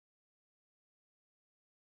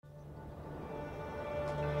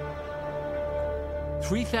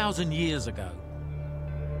3,000 years ago,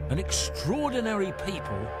 an extraordinary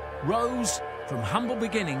people rose from humble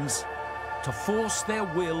beginnings to force their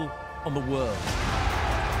will on the world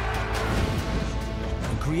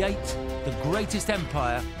and create the greatest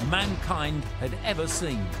empire mankind had ever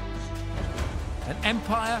seen. An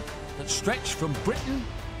empire that stretched from Britain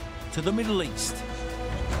to the Middle East,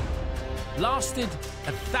 lasted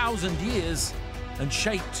 1,000 years and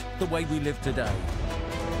shaped the way we live today.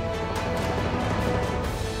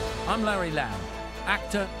 I'm Larry Lamb,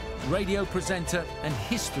 actor, radio presenter and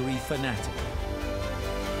history fanatic.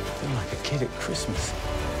 I feel like a kid at Christmas.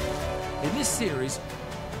 In this series,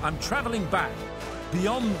 I'm travelling back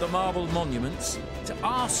beyond the marble monuments to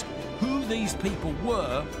ask who these people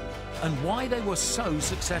were and why they were so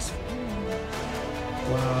successful.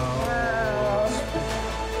 Wow.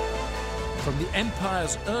 From the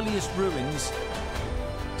empire's earliest ruins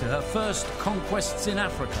to her first conquests in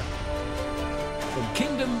Africa, from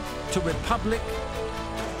kingdom to republic,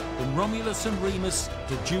 from Romulus and Remus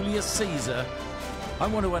to Julius Caesar, I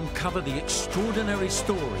want to uncover the extraordinary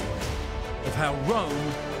story of how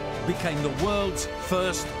Rome became the world's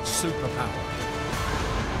first superpower.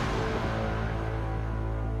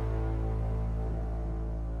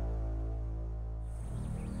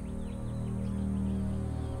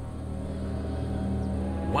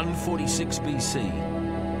 (146 BC).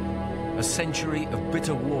 A century of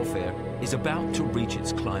bitter warfare is about to reach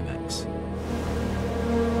its climax.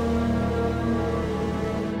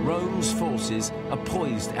 Rome's forces are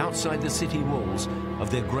poised outside the city walls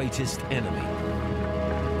of their greatest enemy.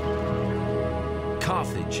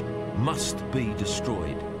 Carthage must be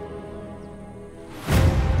destroyed.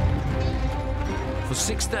 For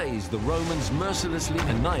 6 days, the Romans mercilessly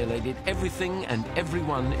annihilated everything and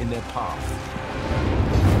everyone in their path.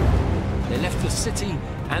 They left the city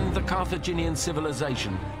and the Carthaginian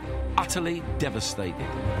civilization utterly devastated.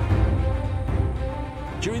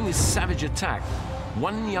 During this savage attack,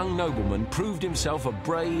 one young nobleman proved himself a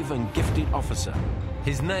brave and gifted officer.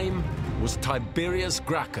 His name was Tiberius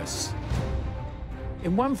Gracchus.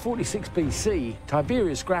 In 146 BC,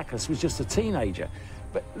 Tiberius Gracchus was just a teenager.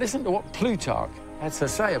 But listen to what Plutarch had to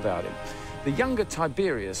say about him. The younger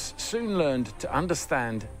Tiberius soon learned to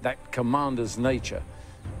understand that commander's nature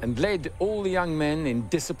and led all the young men in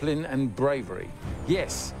discipline and bravery.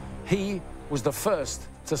 Yes, he was the first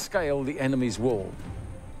to scale the enemy's wall.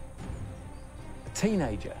 A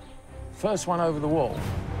teenager, first one over the wall.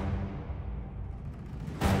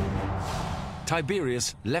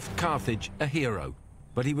 Tiberius left Carthage a hero,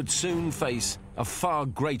 but he would soon face a far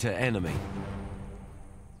greater enemy.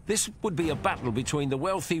 This would be a battle between the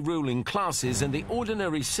wealthy ruling classes and the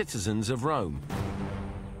ordinary citizens of Rome.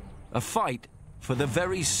 A fight for the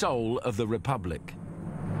very soul of the Republic.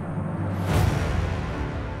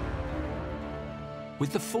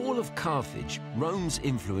 With the fall of Carthage, Rome's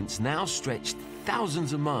influence now stretched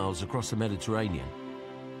thousands of miles across the Mediterranean.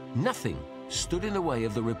 Nothing stood in the way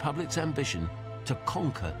of the Republic's ambition to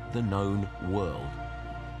conquer the known world.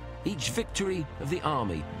 Each victory of the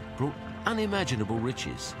army brought unimaginable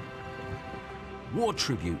riches. War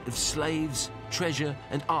tribute of slaves, treasure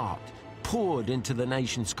and art poured into the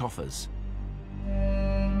nation's coffers.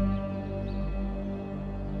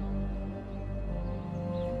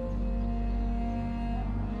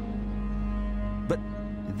 But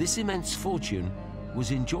this immense fortune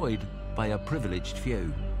was enjoyed by a privileged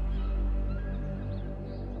few.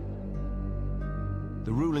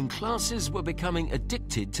 The ruling classes were becoming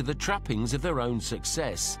addicted to the trappings of their own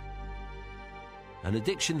success. An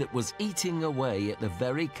addiction that was eating away at the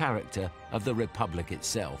very character of the Republic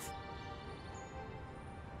itself.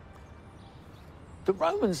 The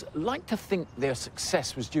Romans liked to think their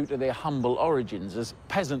success was due to their humble origins as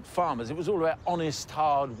peasant farmers. It was all about honest,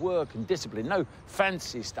 hard work and discipline, no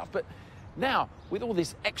fancy stuff. But now, with all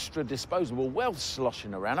this extra disposable wealth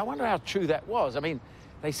sloshing around, I wonder how true that was. I mean,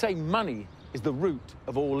 they say money is the root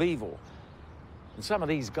of all evil. And some of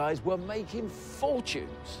these guys were making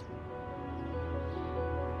fortunes.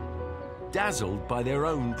 Dazzled by their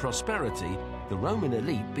own prosperity, the Roman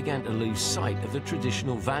elite began to lose sight of the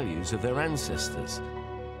traditional values of their ancestors.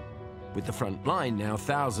 With the front line now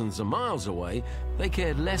thousands of miles away, they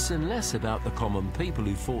cared less and less about the common people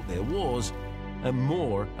who fought their wars and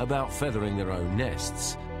more about feathering their own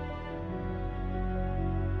nests.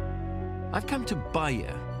 I've come to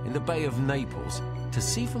Baia, in the Bay of Naples, to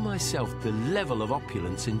see for myself the level of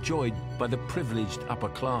opulence enjoyed by the privileged upper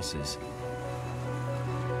classes.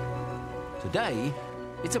 Today,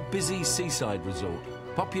 it's a busy seaside resort,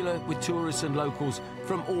 popular with tourists and locals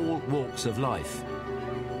from all walks of life.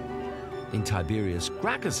 In Tiberius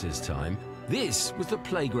Gracchus's time, this was the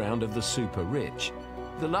playground of the super rich.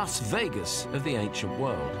 the Las Vegas of the ancient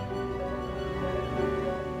world.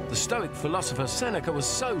 The Stoic philosopher Seneca was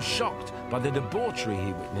so shocked by the debauchery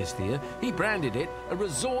he witnessed here, he branded it a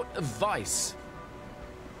resort of vice.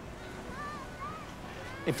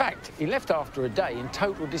 In fact, he left after a day in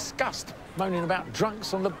total disgust, moaning about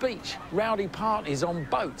drunks on the beach, rowdy parties on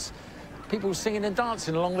boats, people singing and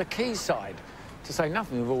dancing along the quayside, to say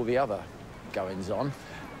nothing of all the other goings-on.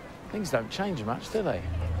 Things don't change much, do they?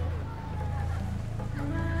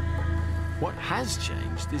 What has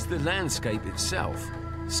changed is the landscape itself,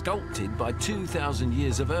 sculpted by 2,000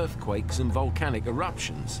 years of earthquakes and volcanic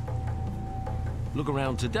eruptions. Look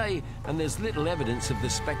around today, and there's little evidence of the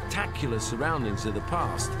spectacular surroundings of the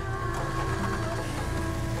past.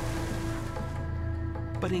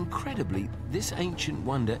 But incredibly, this ancient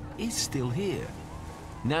wonder is still here,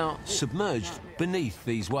 now submerged beneath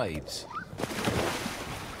these waves.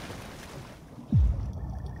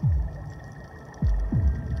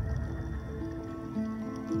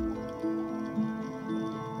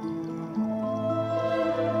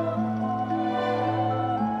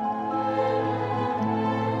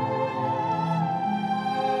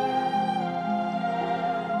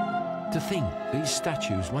 To think these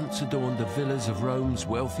statues once adorned the villas of Rome's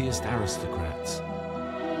wealthiest aristocrats,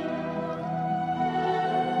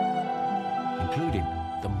 including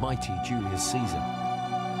the mighty Julius Caesar.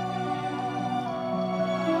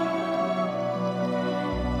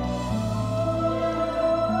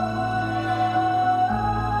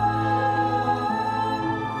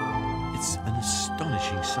 It's an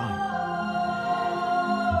astonishing sight.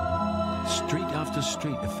 Street after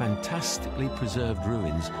street of fantastically preserved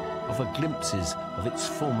ruins offer glimpses of its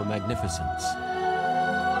former magnificence.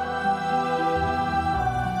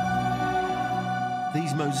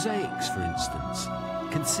 These mosaics, for instance,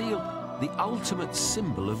 conceal the ultimate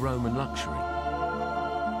symbol of Roman luxury.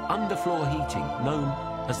 Underfloor heating, known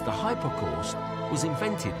as the hypocaust, was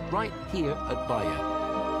invented right here at Baia.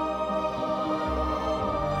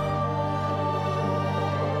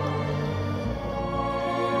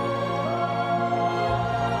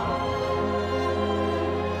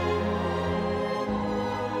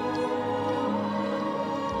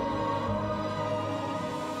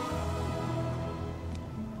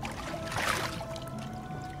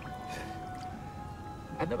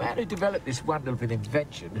 And the man who developed this wonderful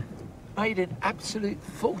invention made an absolute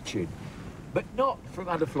fortune, but not from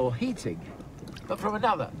underfloor heating, but from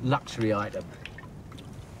another luxury item: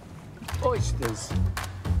 oysters.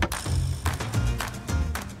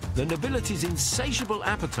 The nobility's insatiable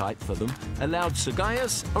appetite for them allowed Sir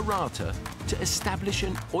Gaius Arata to establish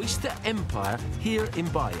an oyster empire here in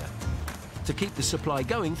Baia. To keep the supply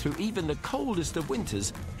going through even the coldest of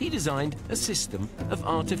winters, he designed a system of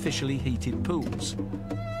artificially heated pools.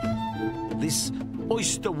 This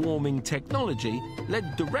oyster-warming technology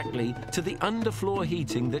led directly to the underfloor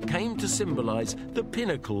heating that came to symbolize the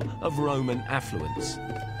pinnacle of Roman affluence.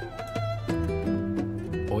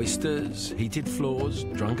 Oysters, heated floors,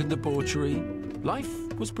 drunken debauchery.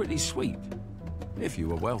 Life was pretty sweet, if you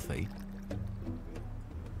were wealthy.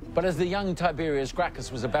 But as the young Tiberius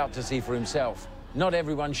Gracchus was about to see for himself, not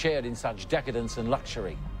everyone shared in such decadence and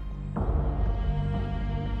luxury.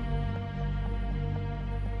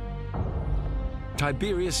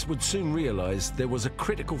 Tiberius would soon realize there was a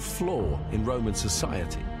critical flaw in Roman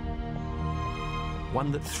society,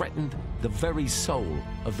 one that threatened the very soul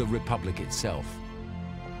of the Republic itself.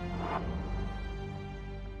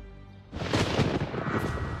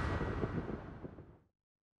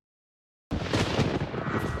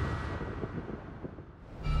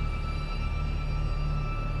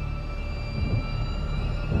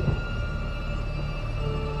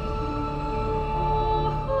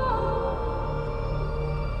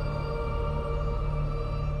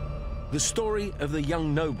 The story of the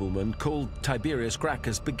young nobleman called Tiberius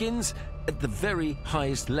Gracchus begins at the very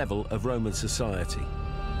highest level of Roman society.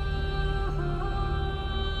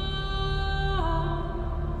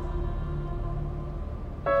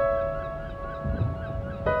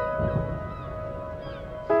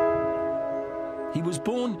 He was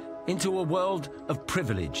born into a world of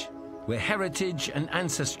privilege, where heritage and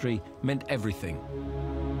ancestry meant everything.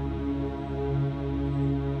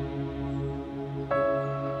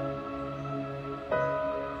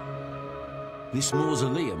 This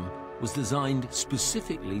mausoleum was designed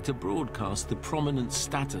specifically to broadcast the prominent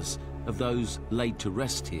status of those laid to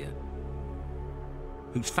rest here,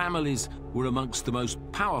 whose families were amongst the most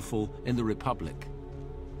powerful in the Republic.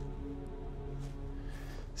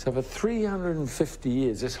 So for 350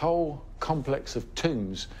 years, this whole complex of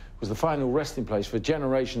tombs was the final resting place for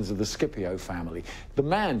generations of the Scipio family. The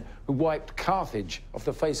man who wiped Carthage off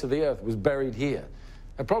the face of the earth was buried here.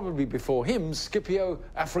 And probably before him, Scipio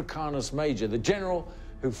Africanus Major, the general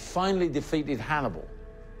who finally defeated Hannibal.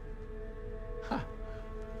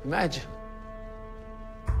 Imagine.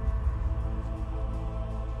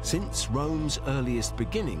 Since Rome's earliest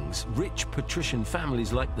beginnings, rich patrician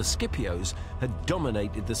families like the Scipios had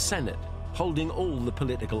dominated the Senate, holding all the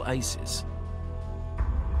political aces.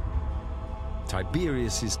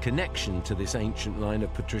 Tiberius's connection to this ancient line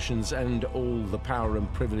of patricians and all the power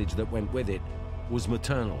and privilege that went with it was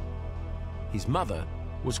maternal. His mother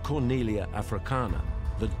was Cornelia Africana,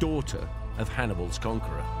 the daughter of Hannibal's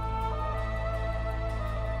conqueror.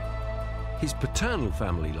 His paternal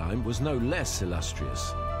family line was no less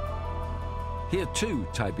illustrious. Here too,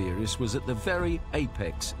 Tiberius was at the very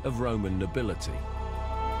apex of Roman nobility.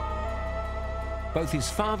 Both his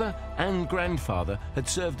father and grandfather had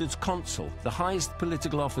served as consul, the highest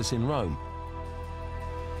political office in Rome.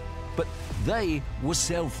 But they were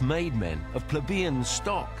self-made men of plebeian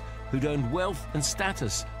stock who'd earned wealth and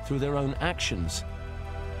status through their own actions.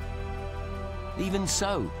 Even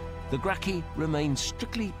so, the Gracchi remained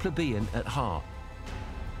strictly plebeian at heart.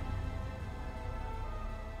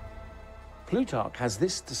 Plutarch has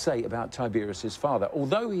this to say about Tiberius's father.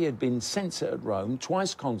 Although he had been censor at Rome,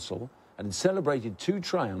 twice consul, and had celebrated 2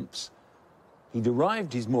 triumphs, he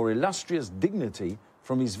derived his more illustrious dignity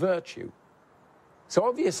from his virtue. So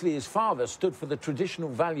obviously his father stood for the traditional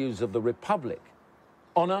values of the Republic: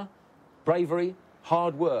 honor, bravery,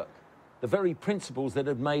 hard work, the very principles that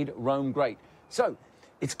had made Rome great. So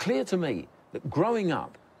it's clear to me that growing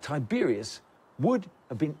up, Tiberius would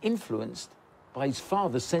have been influenced by his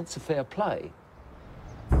father's sense of fair play.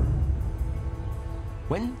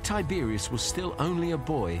 When Tiberius was still only a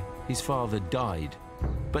boy, his father died.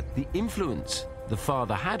 But the influence the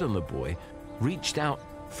father had on the boy reached out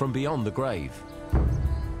from beyond the grave.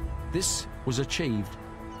 This was achieved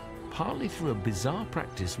partly through a bizarre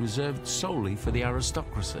practice reserved solely for the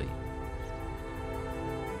aristocracy.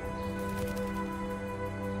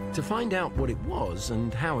 To find out what it was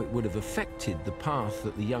and how it would have affected the path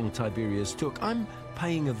that the young Tiberius took, I'm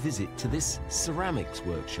paying a visit to this ceramics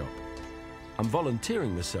workshop. I'm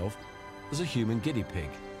volunteering myself as a human guinea pig.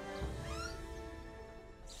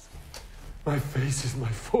 My face is my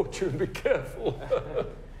fortune, be careful.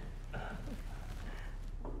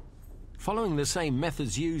 Following the same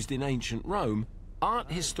methods used in ancient Rome,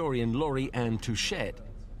 art historian Laurie Ann Touchette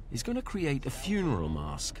is going to create a funeral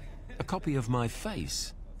mask, a copy of my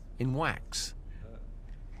face, in wax.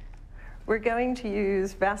 We're going to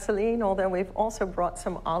use Vaseline, although we've also brought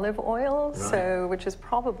some olive oil, right, which is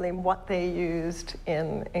probably what they used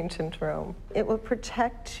in ancient Rome. It will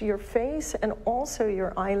protect your face and also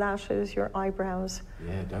your eyelashes, your eyebrows.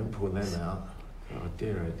 Yeah, don't pull them out. Oh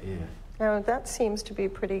dear, oh dear. Now that seems to be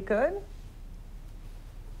pretty good.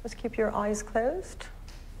 Just keep your eyes closed.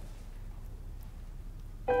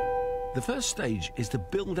 The first stage is to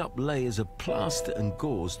build up layers of plaster and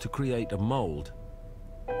gauze to create a mold,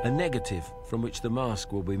 a negative from which the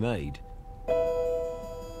mask will be made.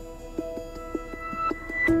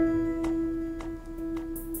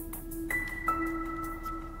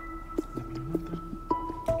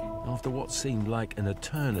 After what seemed like an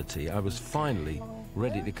eternity, I was finally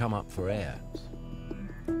ready to come up for air.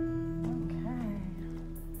 Okay.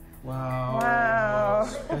 Wow. Wow.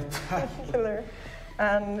 Spectacular.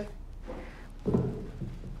 And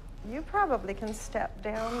you probably can step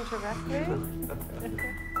down directly.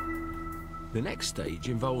 The next stage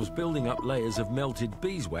involves building up layers of melted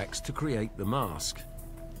beeswax to create the mask.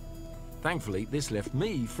 Thankfully, this left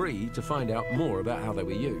me free to find out more about how they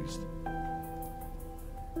were used.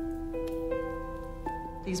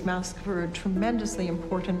 These masks were a tremendously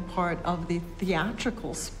important part of the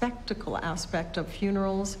theatrical spectacle aspect of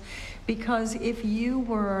funerals, because if you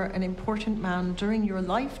were an important man during your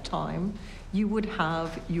lifetime, you would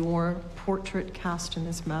have your portrait cast in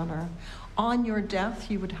this manner. On your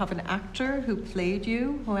death, you would have an actor who played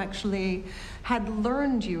you, who actually had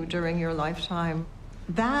learned you during your lifetime.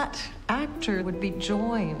 That actor would be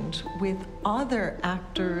joined with other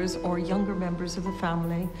actors or younger members of the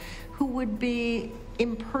family who would be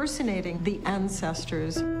impersonating the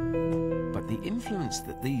ancestors. But the influence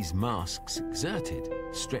that these masks exerted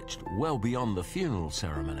stretched well beyond the funeral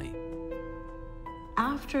ceremony.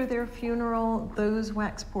 After their funeral, those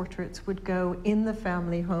wax portraits would go in the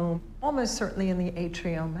family home, almost certainly in the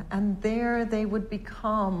atrium, and there they would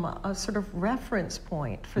become a sort of reference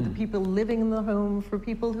point for the people living in the home, for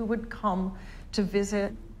people who would come to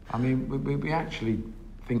visit. I mean, we actually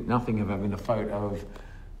think nothing of having a photo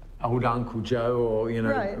old Uncle Joe or, you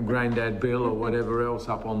know, Right. Granddad Bill or whatever else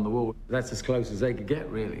up on the wall. That's as close as they could get,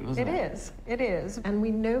 really, wasn't it? It is. And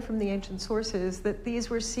we know from the ancient sources that these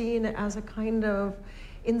were seen as a kind of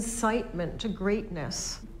incitement to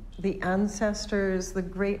greatness. The ancestors, the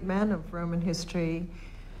great men of Roman history,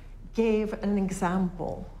 gave an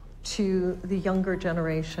example to the younger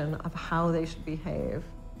generation of how they should behave.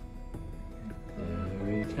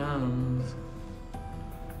 Here he comes.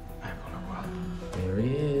 Back on a run. There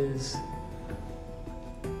he is.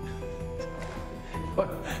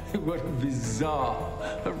 What a bizarre,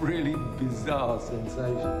 a really bizarre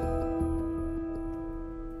sensation.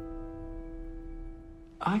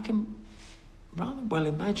 I can rather well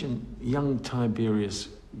imagine young Tiberius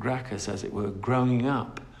Gracchus, as it were, growing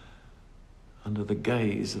up under the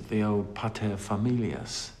gaze of the old pater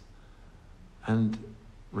familias and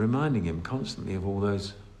reminding him constantly of all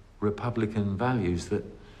those republican values that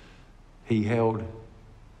he held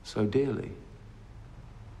so dearly.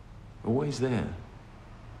 Always there,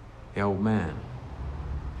 the old man.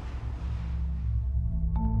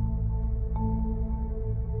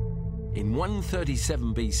 In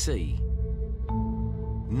 137 BC,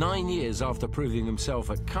 9 years after proving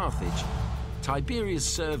himself at Carthage, Tiberius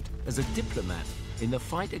served as a diplomat in the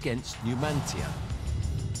fight against Numantia,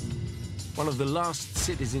 one of the last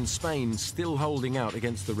cities in Spain still holding out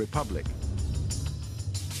against the Republic.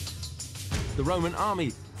 The Roman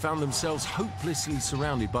army found themselves hopelessly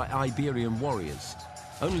surrounded by Iberian warriors.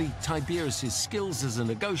 Only Tiberius's skills as a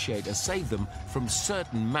negotiator saved them from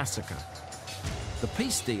certain massacre. The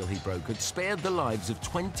peace deal he broke had spared the lives of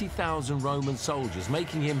 20,000 Roman soldiers,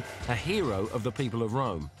 making him a hero of the people of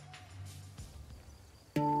Rome.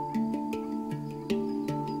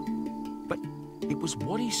 But it was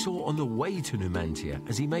what he saw on the way to Numantia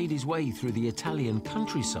as he made his way through the Italian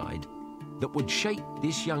countryside that would shape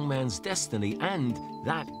this young man's destiny and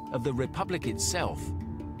that of the Republic itself.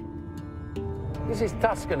 This is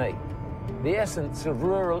Tuscany, the essence of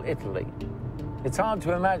rural Italy. It's hard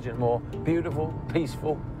to imagine a more beautiful,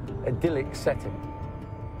 peaceful, idyllic setting.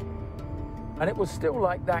 And it was still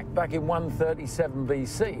like that back in 137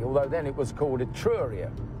 BC, although then it was called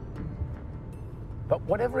Etruria. But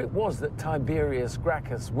whatever it was that Tiberius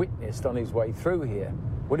Gracchus witnessed on his way through here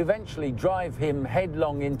would eventually drive him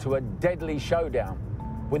headlong into a deadly showdown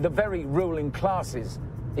with the very ruling classes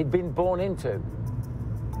he'd been born into.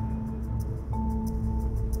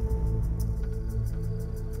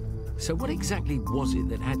 So what exactly was it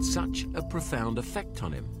that had such a profound effect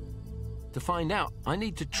on him? To find out, I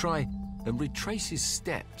need to try and retrace his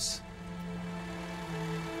steps.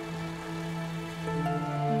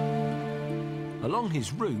 Along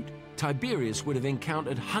his route, Tiberius would have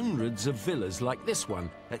encountered hundreds of villas like this one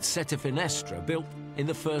at Seta Finestra, built in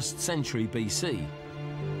the 1st century BC.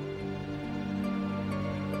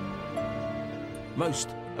 Most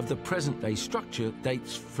of the present-day structure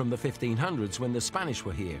dates from the 1500s when the Spanish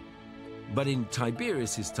were here. But in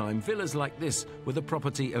Tiberius's time, villas like this were the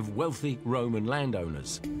property of wealthy Roman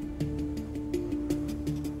landowners.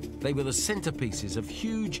 They were the centerpieces of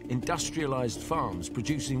huge industrialized farms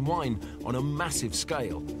producing wine on a massive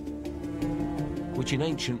scale, which in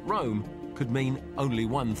ancient Rome could mean only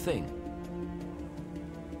one thing.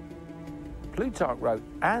 Plutarch wrote,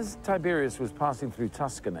 as Tiberius was passing through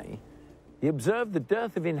Tuscany, he observed the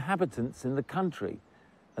dearth of inhabitants in the country,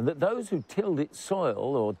 and that those who tilled its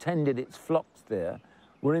soil or tended its flocks there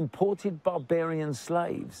were imported barbarian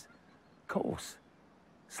slaves. Of course,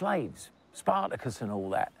 slaves, Spartacus and all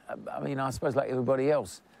that. I mean, I suppose like everybody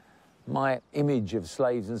else, my image of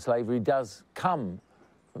slaves and slavery does come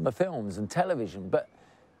from the films and television, but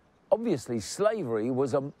obviously slavery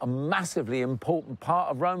was a massively important part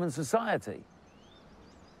of Roman society.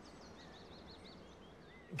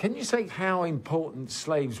 Can you say how important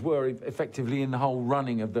slaves were effectively in the whole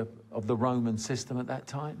running of the Roman system at that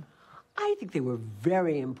time? I think they were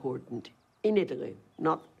very important in Italy,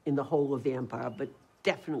 not in the whole of the empire, but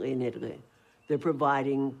definitely in Italy. They're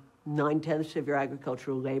providing 9/10 of your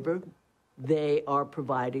agricultural labor. They are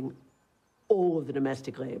providing all of the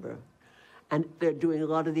domestic labor. And they're doing a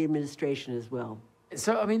lot of the administration as well.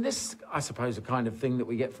 So, I mean, this, I suppose, the kind of thing that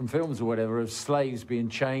we get from films or whatever, of slaves being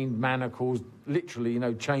chained, manacles, literally, you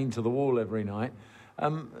know, chained to the wall every night.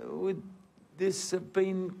 Would this have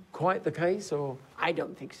been quite the case, or? I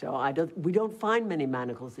don't think so. We don't find many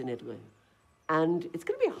manacles in Italy. And it's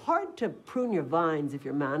going to be hard to prune your vines if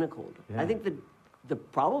you're manacled. Yeah. I think that the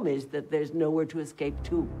problem is that there's nowhere to escape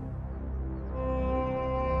to.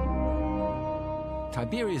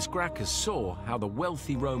 Tiberius Gracchus saw how the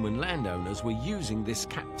wealthy Roman landowners were using this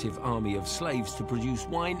captive army of slaves to produce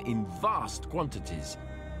wine in vast quantities.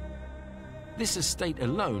 This estate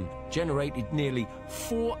alone generated nearly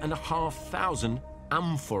 4,500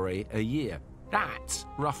 amphorae a year. That's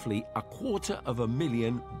roughly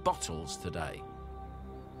 250,000 bottles today.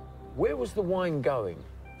 Where was the wine going?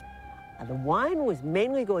 The wine was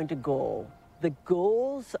mainly going to Gaul. The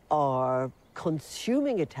Gauls are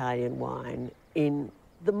consuming Italian wine in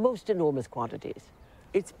the most enormous quantities.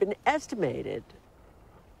 It's been estimated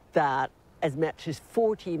that as much as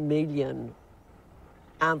 40 million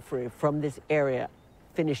amphorae from this area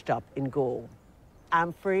finished up in Gaul.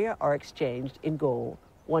 Amphorae are exchanged in Gaul,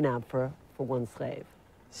 1 amphora for 1 slave.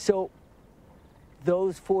 So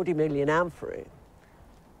those 40 million amphorae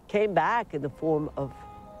came back in the form of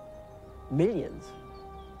millions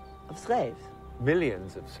of slaves.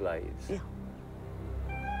 Millions of slaves? Yeah.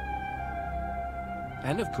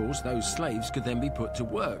 And of course, those slaves could then be put to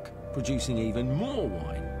work, producing even more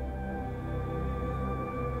wine.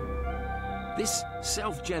 This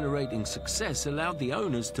self-generating success allowed the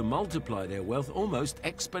owners to multiply their wealth almost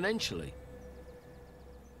exponentially.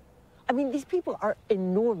 I mean, these people are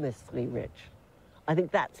enormously rich. I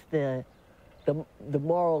think that's the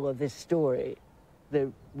moral of this story.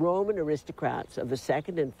 The Roman aristocrats of the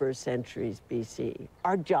 2nd and 1st centuries BC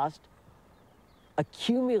are just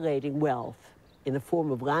accumulating wealth in the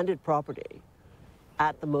form of landed property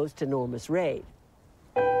at the most enormous rate.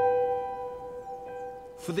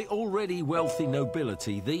 For the already wealthy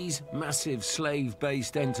nobility, these massive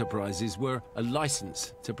slave-based enterprises were a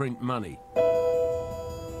license to print money.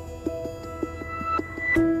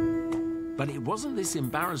 But it wasn't this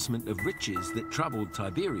embarrassment of riches that troubled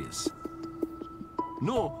Tiberius.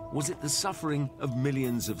 Nor was it the suffering of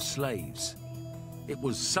millions of slaves. It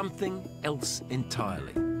was something else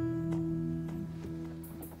entirely.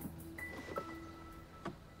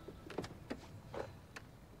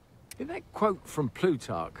 In that quote from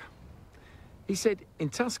Plutarch, he said, in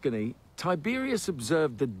Tuscany, Tiberius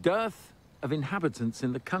observed the dearth of inhabitants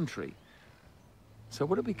in the country. So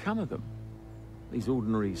what had become of them, these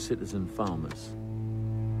ordinary citizen farmers?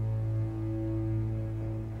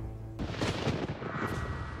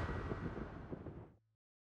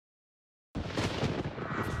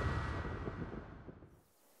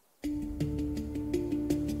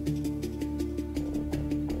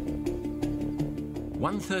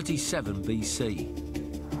 (137 BC).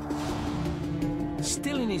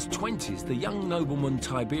 Still in his 20s, the young nobleman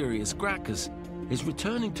Tiberius Gracchus is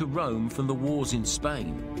returning to Rome from the wars in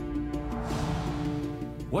Spain.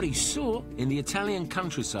 What he saw in the Italian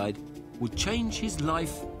countryside would change his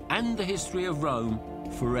life and the history of Rome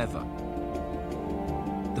forever.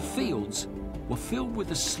 The fields were filled with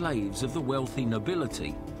the slaves of the wealthy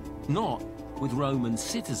nobility, not with Roman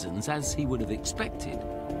citizens as he would have expected.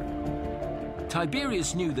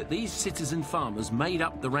 Tiberius knew that these citizen farmers made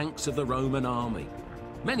up the ranks of the Roman army.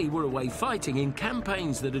 Many were away fighting in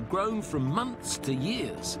campaigns that had grown from months to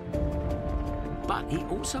years. But he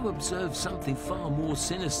also observed something far more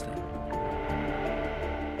sinister: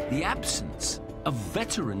 the absence of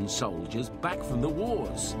veteran soldiers back from the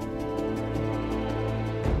wars.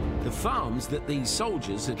 The farms that these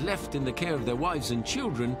soldiers had left in the care of their wives and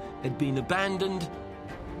children had been abandoned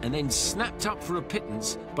and then snapped up for a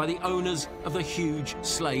pittance by the owners of the huge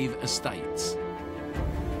slave estates.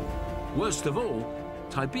 Worst of all,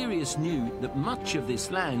 Tiberius knew that much of this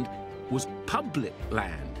land was public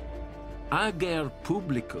land, ager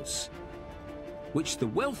publicus, which the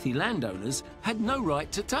wealthy landowners had no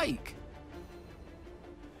right to take.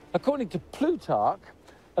 According to Plutarch,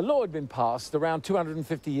 a law had been passed around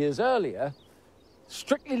 250 years earlier,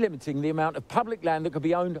 strictly limiting the amount of public land that could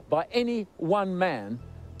be owned by any one man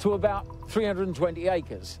to about 320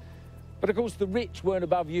 acres. But of course, the rich weren't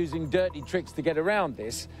above using dirty tricks to get around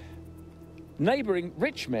this. Neighbouring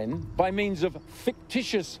rich men, by means of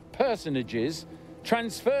fictitious personages,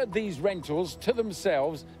 transferred these rentals to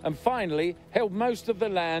themselves and finally held most of the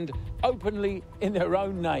land openly in their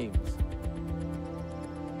own names.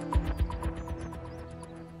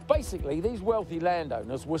 Basically, these wealthy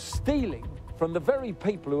landowners were stealing from the very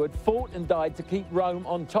people who had fought and died to keep Rome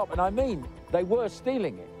on top. And I mean, they were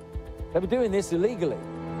stealing it. They were doing this illegally.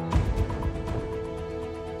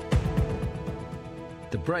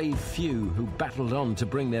 The brave few who battled on to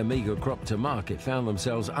bring their meagre crop to market found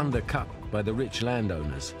themselves undercut by the rich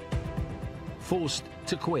landowners. Forced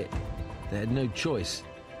to quit, they had no choice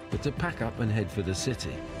but to pack up and head for the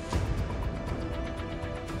city.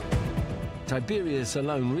 Tiberius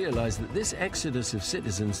alone realized that this exodus of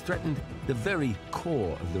citizens threatened the very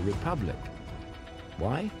core of the Republic.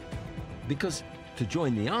 Why? Because to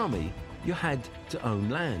join the army, you had to own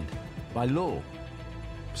land by law.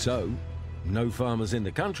 So, no farmers in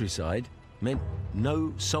the countryside meant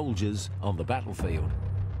no soldiers on the battlefield.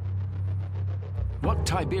 What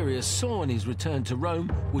Tiberius saw on his return to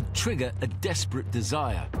Rome would trigger a desperate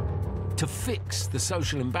desire to fix the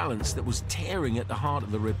social imbalance that was tearing at the heart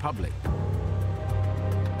of the Republic.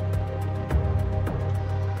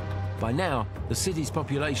 By now, the city's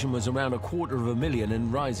population was around 250,000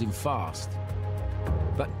 and rising fast.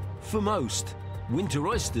 But for most, winter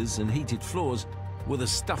oysters and heated floors were the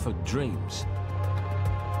stuff of dreams.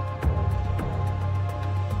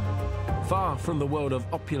 Far from the world of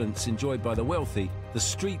opulence enjoyed by the wealthy, the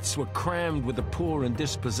streets were crammed with the poor and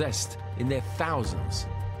dispossessed in their thousands.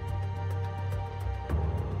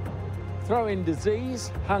 Throw in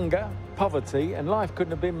disease, hunger, poverty, and life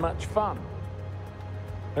couldn't have been much fun.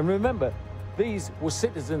 And remember, these were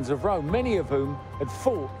citizens of Rome, many of whom had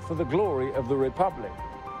fought for the glory of the Republic.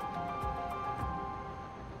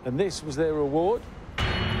 And this was their reward.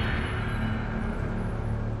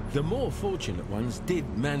 The more fortunate ones did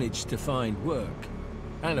manage to find work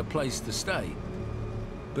and a place to stay.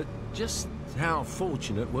 But just how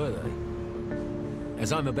fortunate were they?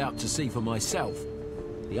 As I'm about to see for myself,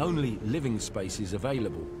 the only living spaces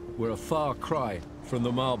available were a far cry from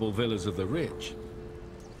the marble villas of the rich.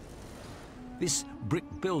 This brick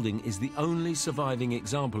building is the only surviving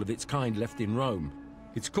example of its kind left in Rome.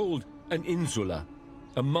 It's called an insula,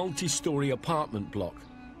 a multi-story apartment block,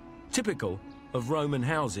 typical of Roman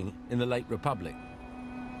housing in the late Republic.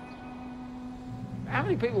 How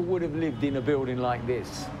many people would have lived in a building like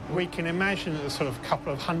this? We can imagine a sort of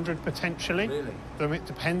couple of hundred potentially. Really? Though it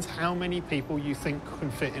depends how many people you think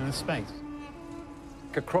can fit in a space.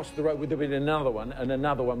 Across the road would there have been another one and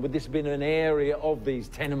another one? Would this have been an area of these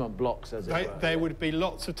tenement blocks, as it were? There would be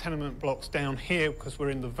lots of tenement blocks down here because we're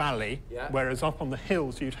in the valley, whereas up on the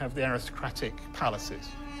hills you'd have the aristocratic palaces.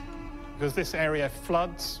 Because this area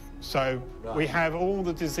floods, so we have all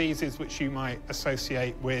the diseases which you might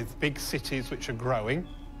associate with big cities which are growing.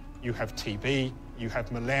 You have TB, you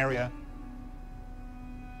have malaria.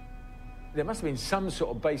 There must have been some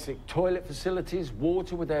sort of basic toilet facilities,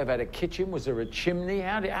 water. Would they have had a kitchen? Was there a chimney?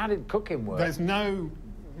 How did cooking work? There's no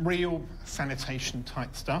real sanitation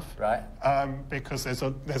type stuff, right? Because there's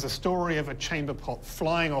a story of a chamber pot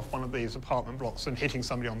flying off one of these apartment blocks and hitting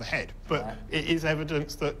somebody on the head. But it is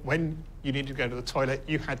evidence that when you needed to go to the toilet,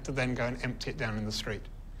 you had to then go and empty it down in the street.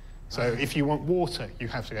 So if you want water, you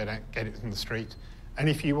have to go down get it in the street, and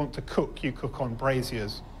if you want to cook, you cook on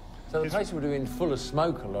braziers. So the place would have been full of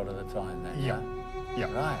smoke a lot of the time then? Yeah.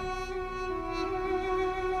 Right.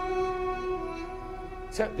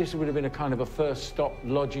 So this would have been a kind of a first stop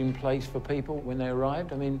lodging place for people when they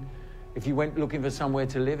arrived? I mean, if you went looking for somewhere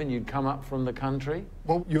to live and you'd come up from the country?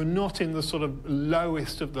 Well, you're not in the sort of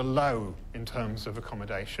lowest of the low in terms of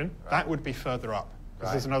accommodation. Right. That would be further up,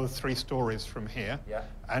 because there's another 3 stories from here. Yeah.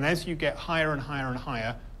 And as you get higher and higher and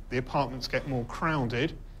higher, the apartments get more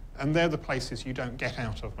crowded, and they're the places you don't get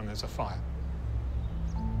out of when there's a fire.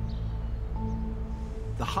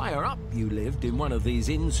 The higher up you lived in one of these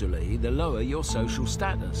insulae, the lower your social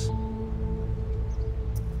status.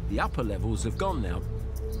 The upper levels have gone now.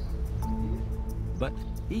 But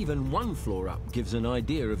even one floor up gives an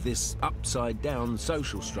idea of this upside-down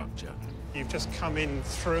social structure. You've just come in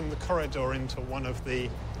through the corridor into one of the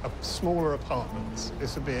smaller apartments.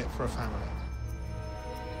 This would be it for a family.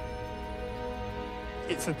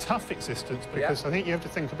 It's a tough existence because I think you have to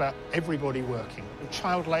think about everybody working.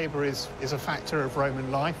 Child labour is a factor of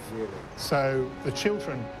Roman life. Really? So the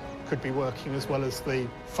children could be working as well as the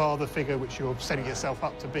father figure which you're setting yourself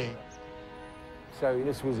up to be. So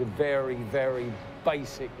this was a very, very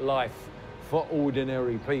basic life for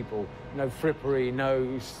ordinary people. No frippery,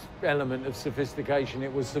 no element of sophistication.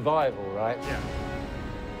 It was survival, right? Yeah.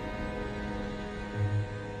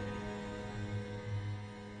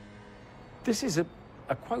 This is a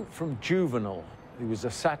quote from Juvenal, who was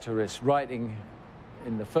a satirist writing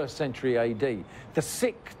in the 1st century AD. The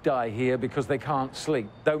sick die here because they can't sleep,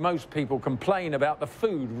 though most people complain about the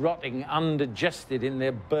food rotting undigested in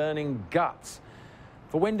their burning guts.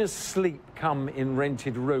 For when does sleep come in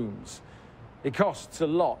rented rooms? It costs a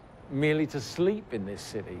lot merely to sleep in this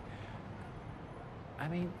city. I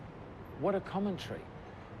mean, what a commentary.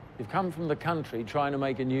 You've come from the country trying to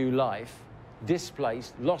make a new life,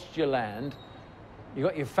 displaced, lost your land, you've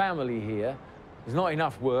got your family here, there's not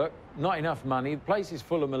enough work, not enough money, the place is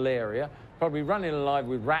full of malaria, probably running alive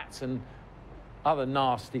with rats and other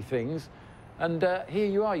nasty things, and here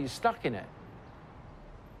you are, you're stuck in it.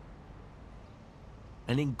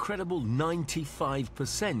 An incredible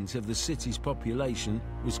 95% of the city's population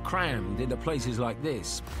was crammed into places like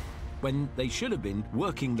this, when they should have been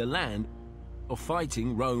working the land or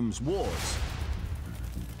fighting Rome's wars.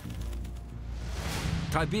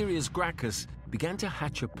 Tiberius Gracchus began to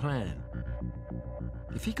hatch a plan.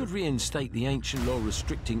 If he could reinstate the ancient law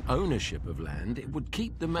restricting ownership of land, it would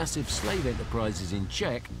keep the massive slave enterprises in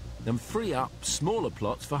check and free up smaller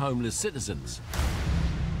plots for homeless citizens.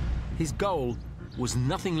 His goal was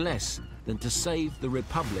nothing less than to save the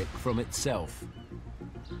Republic from itself.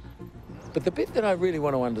 But the bit that I really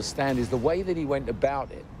want to understand is the way that he went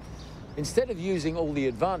about it. Instead of using all the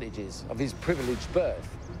advantages of his privileged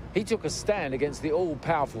birth, he took a stand against the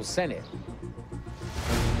all-powerful Senate.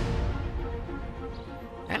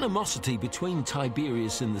 Animosity between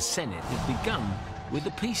Tiberius and the Senate had begun with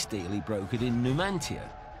the peace deal he brokered in Numantia.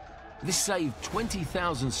 This saved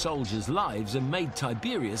 20,000 soldiers' lives and made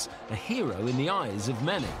Tiberius a hero in the eyes of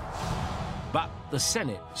many. But the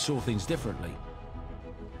Senate saw things differently.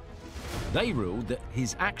 They ruled that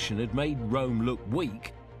his action had made Rome look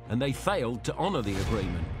weak, and they failed to honor the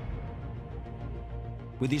agreement.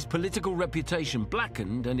 With his political reputation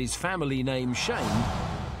blackened and his family name shamed,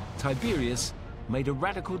 Tiberius made a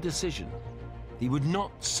radical decision. He would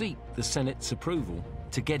not seek the Senate's approval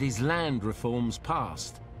to get his land reforms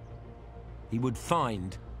passed. He would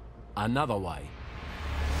find another way.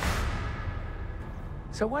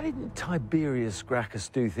 So why didn't Tiberius Gracchus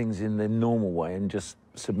do things in the normal way and just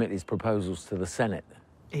submit his proposals to the Senate?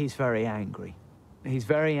 He's very angry. He's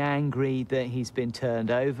very angry that he's been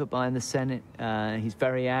turned over by the Senate. He's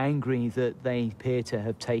very angry that they appear to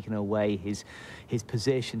have taken away his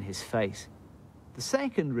position, his face. The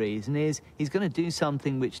second reason is he's going to do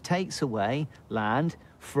something which takes away land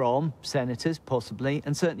from senators, possibly,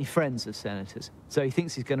 and certainly friends of senators. So he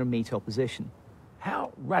thinks he's going to meet opposition.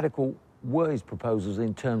 How radical were his proposals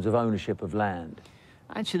in terms of ownership of land?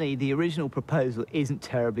 Actually, the original proposal isn't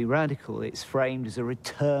terribly radical. It's framed as a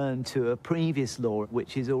return to a previous law,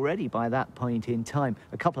 which is already, by that point in time,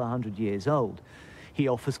 a couple of 100 years old. He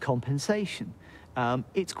offers compensation.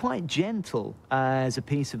 It's quite gentle as a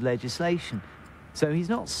piece of legislation. So he's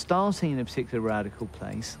not starting in a particularly radical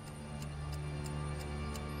place.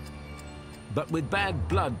 But with bad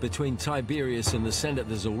blood between Tiberius and the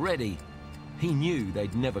senators already, he knew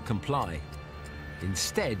they'd never comply.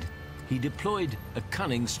 Instead, he deployed a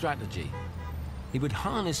cunning strategy. He would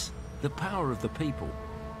harness the power of the people.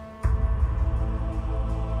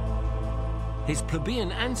 His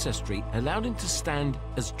plebeian ancestry allowed him to stand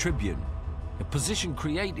as tribune, a position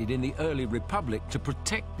created in the early Republic to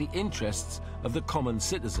protect the interests of the common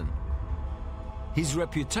citizen. His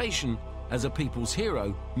reputation as a people's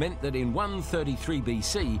hero meant that in 133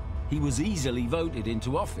 BC, he was easily voted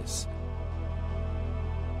into office.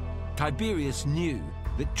 Tiberius knew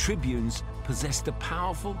that tribunes possessed a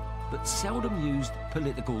powerful but seldom used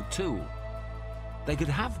political tool. They could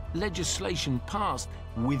have legislation passed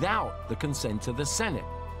without the consent of the Senate,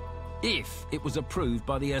 if it was approved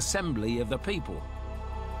by the assembly of the people.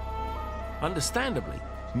 Understandably,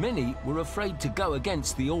 many were afraid to go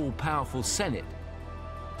against the all-powerful Senate.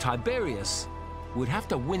 Tiberius would have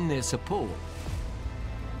to win their support.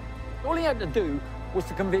 All he had to do was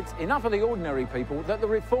to convince enough of the ordinary people that the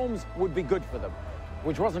reforms would be good for them,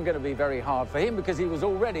 which wasn't going to be very hard for him because he was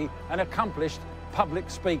already an accomplished public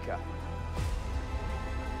speaker.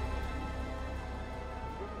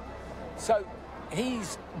 So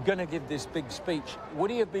he's going to give this big speech. Would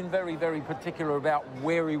he have been very, very particular about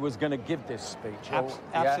where he was going to give this speech?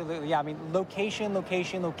 Absolutely, yeah. I mean, location,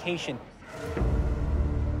 location, location.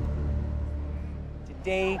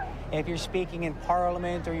 Today, if you're speaking in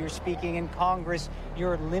Parliament or you're speaking in Congress,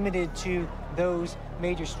 you're limited to those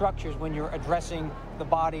major structures when you're addressing the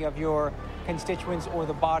body of your constituents or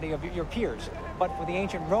the body of your peers. But for the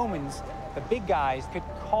ancient Romans, the big guys could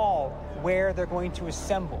call where they're going to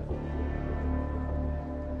assemble.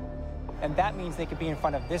 And that means they could be in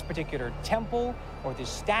front of this particular temple or this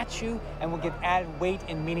statue and will give added weight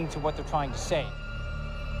and meaning to what they're trying to say.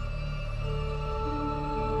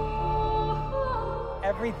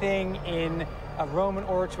 Everything in a Roman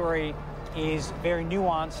oratory is very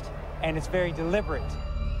nuanced and it's very deliberate.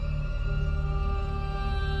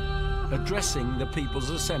 Addressing the People's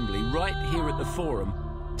Assembly right here at the Forum,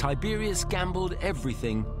 Tiberius gambled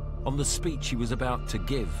everything on the speech he was about to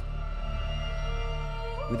give.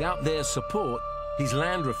 Without their support, his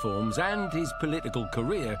land reforms and his political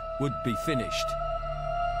career would be finished.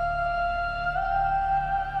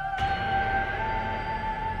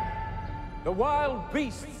 The wild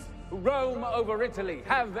beasts who roam over Italy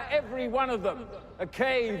have every one of them a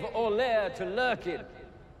cave or lair to lurk in.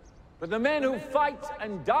 But the men who fight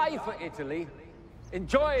and die for Italy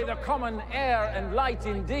enjoy the common air and light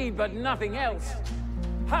indeed, but nothing else.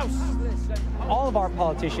 houseless and All of our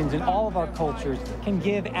politicians and all of our cultures can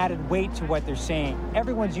give added weight to what they're saying.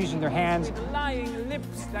 Everyone's using their hands. lying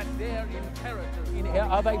lips that they're imperative.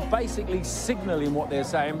 Are they basically signaling what they're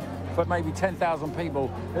saying for maybe 10,000 people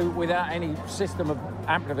who, without any system of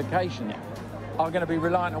amplification, are going to be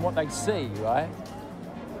reliant on what they see, right?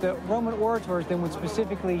 The Roman orators then would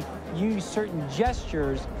specifically use certain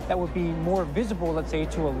gestures that would be more visible, let's say,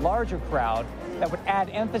 to a larger crowd, that would add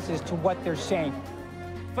emphasis to what they're saying.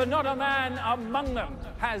 For not a man among them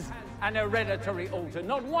has an hereditary altar.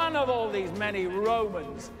 Not one of all these many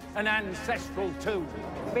Romans an ancestral tomb.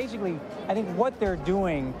 Basically, I think what they're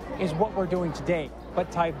doing is what we're doing today.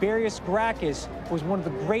 But Tiberius Gracchus was one of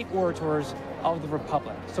the great orators of the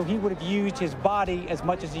Republic. So he would have used his body as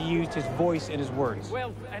much as he used his voice and his words.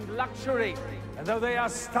 Wealth and luxury, and though they are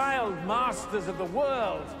styled masters of the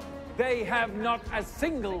world, they have not a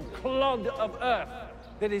single clod of earth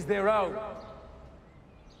that is their own.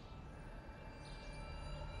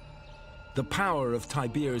 The power of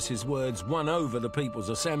Tiberius's words won over the People's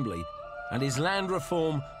Assembly, and his land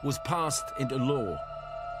reform was passed into law.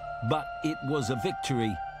 But it was a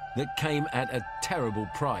victory that came at a terrible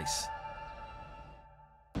price.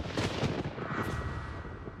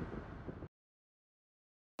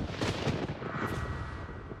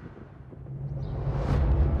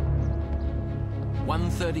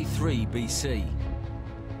 (133 BC).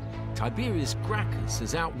 Tiberius Gracchus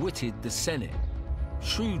has outwitted the Senate,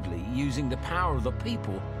 shrewdly using the power of the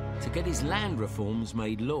people to get his land reforms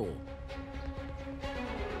made law.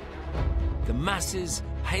 The masses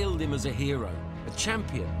hailed him as a hero, a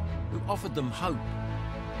champion who offered them hope.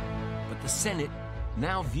 But the Senate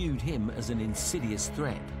now viewed him as an insidious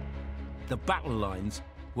threat. The battle lines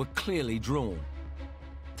were clearly drawn.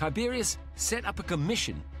 Tiberius set up a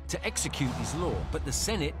commission to execute his law, but the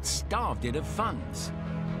Senate starved it of funds.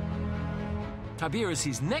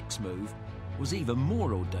 Tiberius's next move was even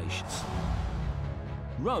more audacious.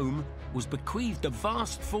 Rome was bequeathed a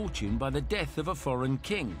vast fortune by the death of a foreign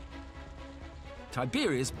king.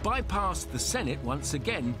 Tiberius bypassed the Senate once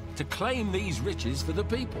again to claim these riches for the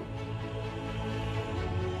people.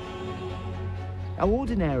 Now,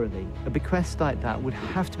 ordinarily, a bequest like that would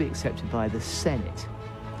have to be accepted by the Senate.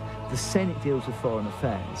 The Senate deals with foreign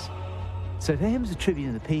affairs. So for him as a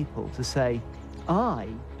tribune of the people to say, I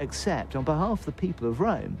accept, on behalf of the people of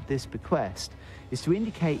Rome, this bequest, is to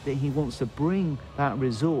indicate that he wants to bring that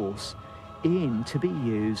resource in to be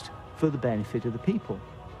used for the benefit of the people.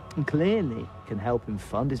 And clearly can help him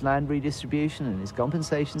fund his land redistribution and his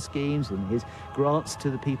compensation schemes and his grants to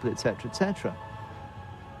the people, etc., etc.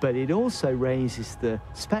 But it also raises the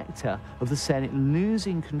spectre of the Senate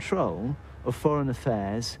losing control of foreign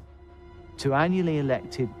affairs to annually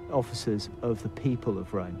elected officers of the people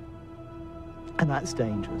of Rome. And that's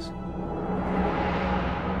dangerous.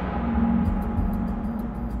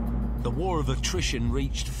 The war of attrition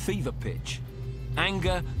reached fever pitch.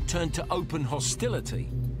 Anger turned to open hostility.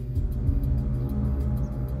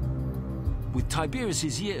 With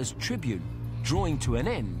Tiberius's year as tribune drawing to an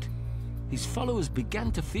end, his followers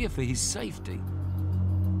began to fear for his safety.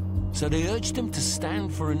 So they urged him to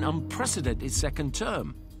stand for an unprecedented second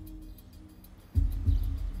term.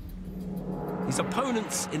 His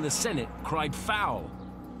opponents in the Senate cried foul,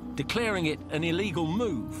 declaring it an illegal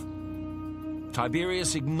move.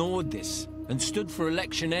 Tiberius ignored this and stood for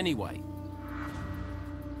election anyway.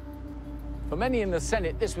 For many in the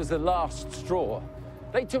Senate, this was the last straw.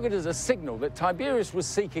 They took it as a signal that Tiberius was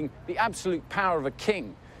seeking the absolute power of a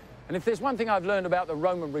king. And if there's one thing I've learned about the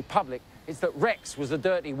Roman Republic, it's that Rex was a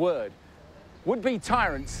dirty word. Would-be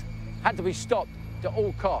tyrants had to be stopped at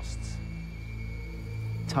all costs.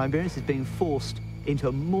 Tiberius is being forced into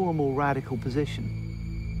a more and more radical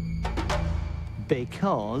position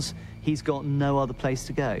because he's got no other place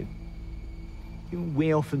to go.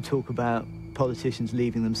 We often talk about politicians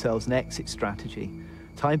leaving themselves an exit strategy.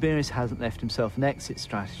 Tiberius hasn't left himself an exit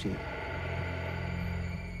strategy.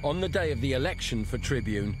 On the day of the election for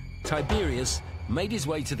tribune, Tiberius made his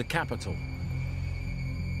way to the capital.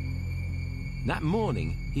 That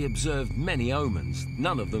morning, he observed many omens,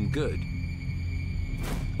 none of them good.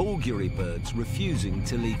 Augury birds refusing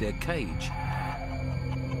to leave their cage.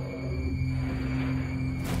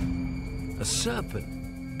 A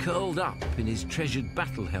serpent curled up in his treasured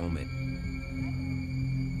battle helmet.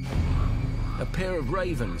 A pair of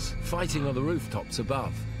ravens fighting on the rooftops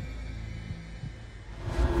above.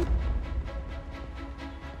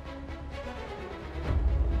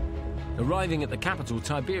 Arriving at the capital,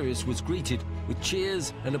 Tiberius was greeted with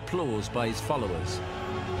cheers and applause by his followers.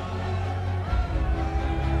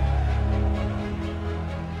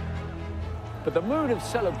 But the mood of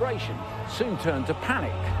celebration soon turned to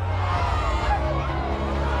panic.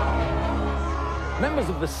 Members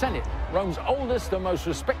of the Senate, Rome's oldest and most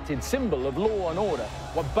respected symbol of law and order,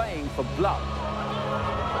 were baying for blood.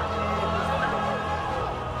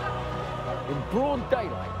 In broad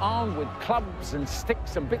daylight, armed with clubs and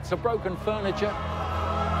sticks and bits of broken furniture,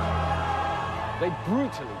 they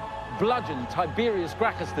brutally bludgeoned Tiberius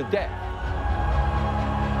Gracchus to death.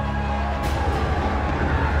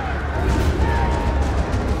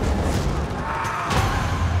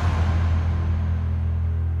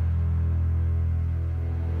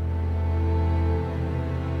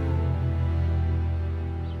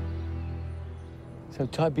 So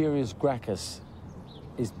Tiberius Gracchus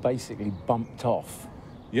is basically bumped off.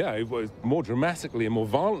 Yeah, it was more dramatically and more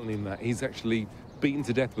violently than that. He's actually beaten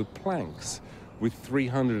to death with planks with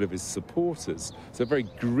 300 of his supporters. So a very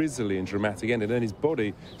grisly and dramatic end. And then his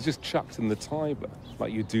body is just chucked in the Tiber,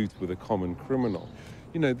 like you do with a common criminal.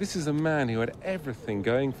 You know, this is a man who had everything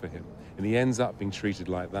going for him, and he ends up being treated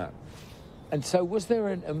like that. And so was there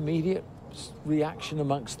an immediate reaction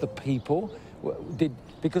amongst the people?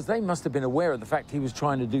 Because they must have been aware of the fact he was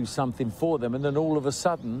trying to do something for them, and then all of a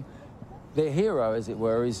sudden, their hero, as it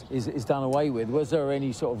were, is done away with. Was there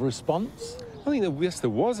any sort of response? I think that, yes,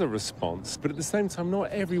 there was a response, but at the same time,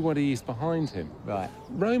 not everybody is behind him. Right.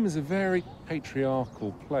 Rome is a very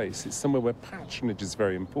patriarchal place. It's somewhere where patronage is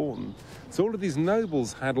very important. So all of these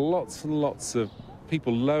nobles had lots and lots of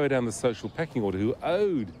people lower down the social pecking order who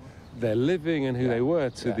owed their living and who they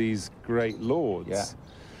were to these great lords. Yeah.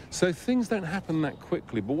 So things don't happen that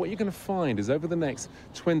quickly, but what you're going to find is over the next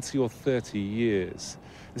 20 or 30 years,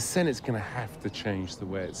 the Senate's going to have to change the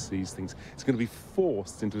way it sees things. It's going to be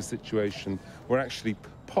forced into a situation where actually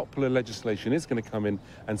popular legislation is going to come in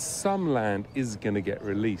and some land is going to get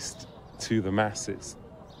released to the masses.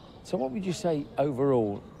 So what would you say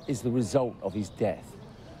overall is the result of his death?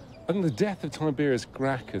 I think the death of Tiberius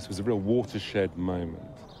Gracchus was a real watershed moment,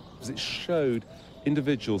 because it showed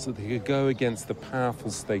individuals that they could go against the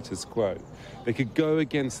powerful status quo. They could go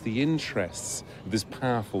against the interests of this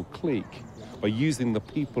powerful clique by using the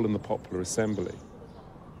people in the popular assembly.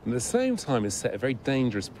 And at the same time, it set a very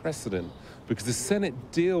dangerous precedent, because the Senate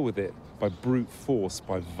deal with it by brute force,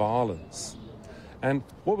 by violence. And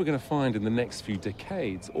what we're going to find in the next few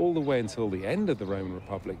decades, all the way until the end of the Roman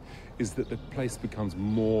Republic, is that the place becomes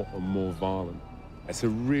more and more violent. It's a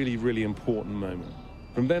really, really important moment.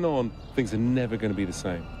 From then on, things are never going to be the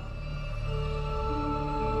same.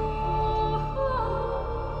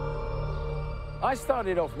 I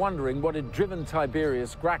started off wondering what had driven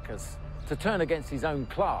Tiberius Gracchus to turn against his own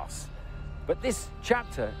class. But this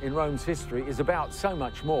chapter in Rome's history is about so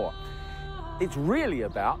much more. It's really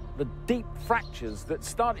about the deep fractures that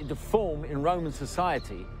started to form in Roman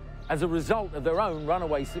society as a result of their own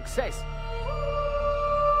runaway success.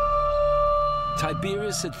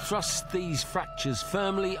 Tiberius had thrust these fractures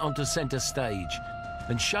firmly onto centre stage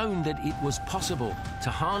and shown that it was possible to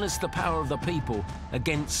harness the power of the people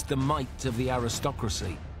against the might of the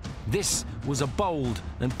aristocracy. This was a bold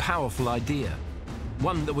and powerful idea,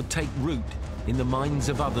 one that would take root in the minds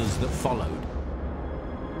of others that followed.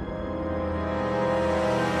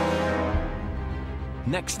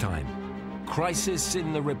 Next time, crisis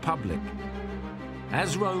in the Republic.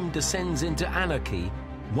 As Rome descends into anarchy,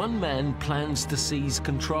 one man plans to seize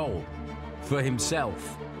control for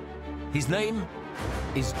himself. His name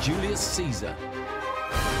is Julius Caesar.